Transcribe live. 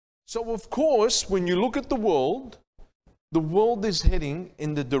So of course, when you look at the world is heading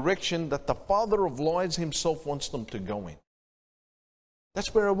in the direction that the father of lies himself wants them to go in.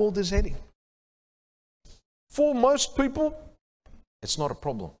 That's where our world is heading. For most people, it's not a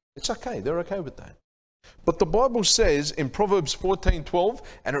problem. It's okay. They're okay with that. But the Bible says in Proverbs 14:12,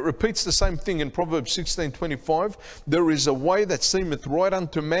 and it repeats the same thing in Proverbs 16:25, there is a way that seemeth right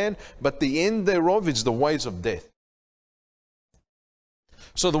unto man, but the end thereof is the ways of death.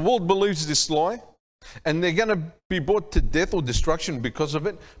 So the world believes this lie, and they're going to be brought to death or destruction because of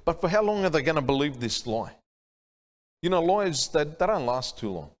it. But for how long are they going to believe this lie? You know, lies, they don't last too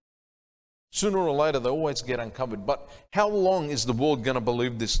long. Sooner or later, they always get uncovered. But how long is the world going to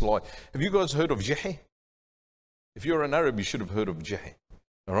believe this lie? Have you guys heard of Jehe? If you're an Arab, you should have heard of Jehe.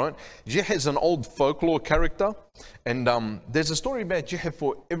 All right? Jehe is an old folklore character. And there's a story about Jehe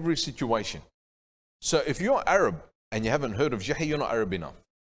for every situation. So if you're Arab and you haven't heard of Jehe, you're not Arab enough.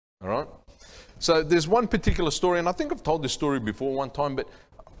 All right? So there's one particular story, and I think I've told this story before one time, but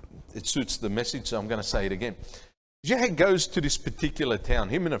it suits the message, so I'm going to say it again. Jehe goes to this particular town.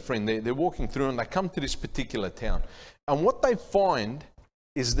 Him and a friend, they're walking through, and they come to this particular town. And what they find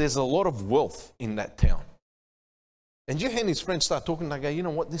is there's a lot of wealth in that town. And Jehe and his friends start talking. They go, you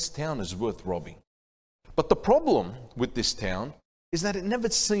know what, this town is worth robbing. But the problem with this town is that it never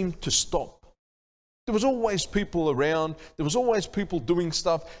seemed to stop. There was always people around. There was always people doing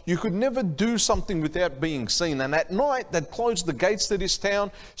stuff. You could never do something without being seen. And at night, they'd close the gates to this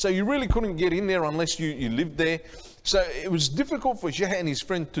town, so you really couldn't get in there unless you lived there. So it was difficult for Jehe and his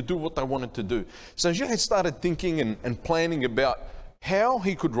friend to do what they wanted to do. So Jehe started thinking and planning about how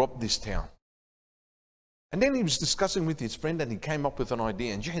he could rob this town. And then he was discussing with his friend, and he came up with an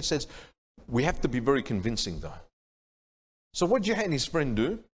idea. And Jehe says, we have to be very convincing though. So what Jehe and his friend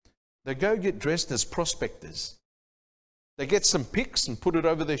do, they go get dressed as prospectors. They get some picks and put it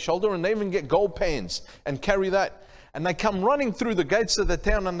over their shoulder, and they even get gold pans and carry that. And they come running through the gates of the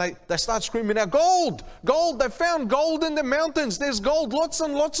town, and they start screaming out, gold, gold, they found gold in the mountains. There's gold, lots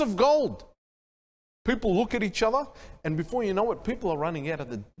and lots of gold. People look at each other, and before you know it, people are running out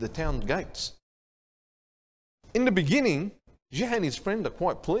of the town gates. In the beginning, Jehe and his friend are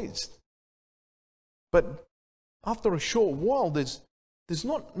quite pleased. But after a short while, there's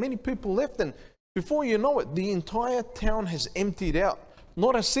not many people left, and before you know it, the entire town has emptied out.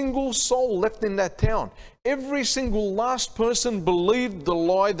 Not a single soul left in that town. Every single last person believed the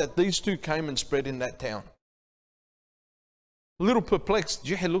lie that these two came and spread in that town. A little perplexed,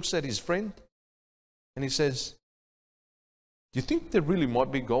 Jehe looks at his friend and he says, do you think there really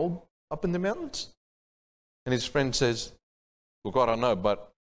might be gold up in the mountains? And his friend says, look, I don't know,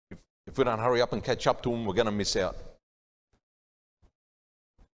 but if we don't hurry up and catch up to them, we're going to miss out.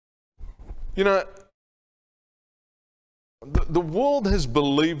 You know, the world has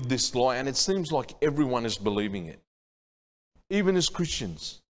believed this lie, and it seems like everyone is believing it. Even as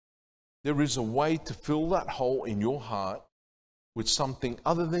Christians, there is a way to fill that hole in your heart with something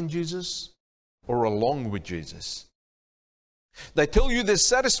other than Jesus or along with Jesus. They tell you there's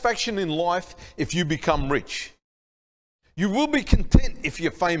satisfaction in life if you become rich. You will be content if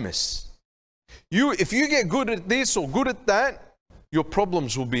you're famous. If you get good at this or good at that, your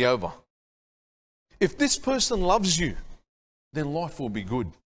problems will be over. If this person loves you, then life will be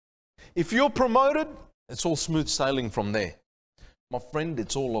good. If you're promoted, it's all smooth sailing from there. My friend,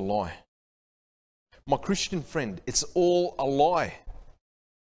 it's all a lie. My Christian friend, it's all a lie.